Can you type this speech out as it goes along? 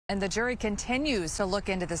And the jury continues to look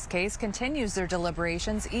into this case, continues their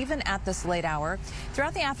deliberations, even at this late hour.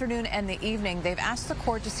 Throughout the afternoon and the evening, they've asked the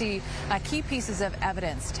court to see key pieces of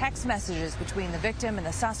evidence, text messages between the victim and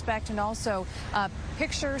the suspect, and also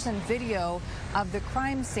pictures and video of the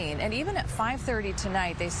crime scene. And even at 5:30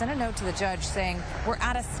 tonight, they sent a note to the judge saying, "We're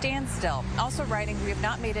at a standstill." Also writing, "We have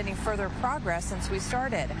not made any further progress since we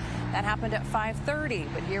started." That happened at 5:30,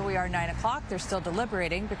 but here we are 9 o'clock. They're still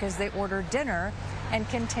deliberating because they ordered dinner and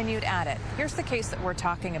continued at it. Here's the case that we're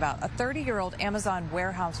talking about. A 30-year-old Amazon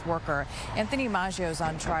warehouse worker, Anthony Maggio, is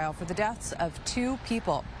on trial for the deaths of 2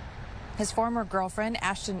 people. His former girlfriend,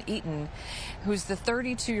 Ashtin Eaton, who's the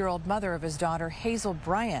 32-year-old mother of his daughter, Hazel,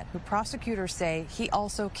 who prosecutors say he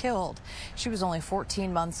also killed. She was only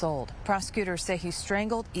 14 months old. Prosecutors say he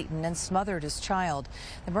strangled Eaton and smothered his child.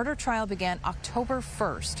 The murder trial began October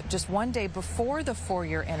 1st, just one day before the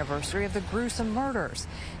 4-year anniversary of the gruesome murders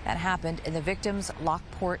that happened in the victim's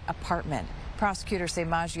Lockport apartment. Prosecutors say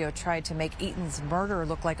Maggio tried to make Eaton's murder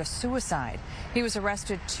look like a suicide. He was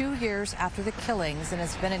arrested 2 years after the killings and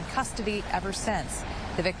has been in custody ever since.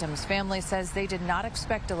 The victim's family says they did not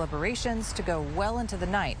expect deliberations to go well into the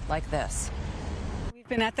night like this. We've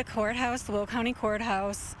been at the courthouse, the Will County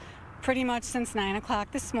Courthouse, pretty much since 9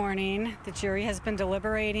 o'clock this morning. The jury has been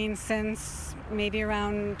deliberating since maybe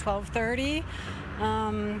around 12:30.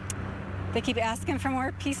 They keep asking for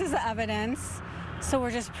more pieces of evidence. So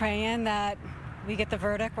we're just praying that we get the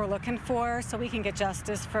verdict we're looking for so we can get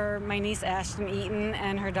justice for my niece Ashtin Eaton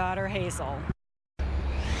and her daughter Hazel.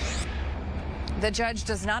 The judge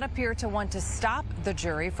does not appear to want to stop the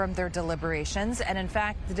jury from their deliberations. And in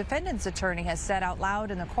fact, the defendant's attorney has said out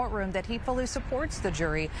loud in the courtroom that he fully supports the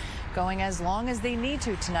jury going as long as they need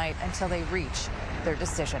to tonight until they reach their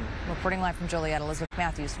decision. Reporting live from Joliet, Elizabeth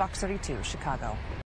Matthews, Fox 32, Chicago.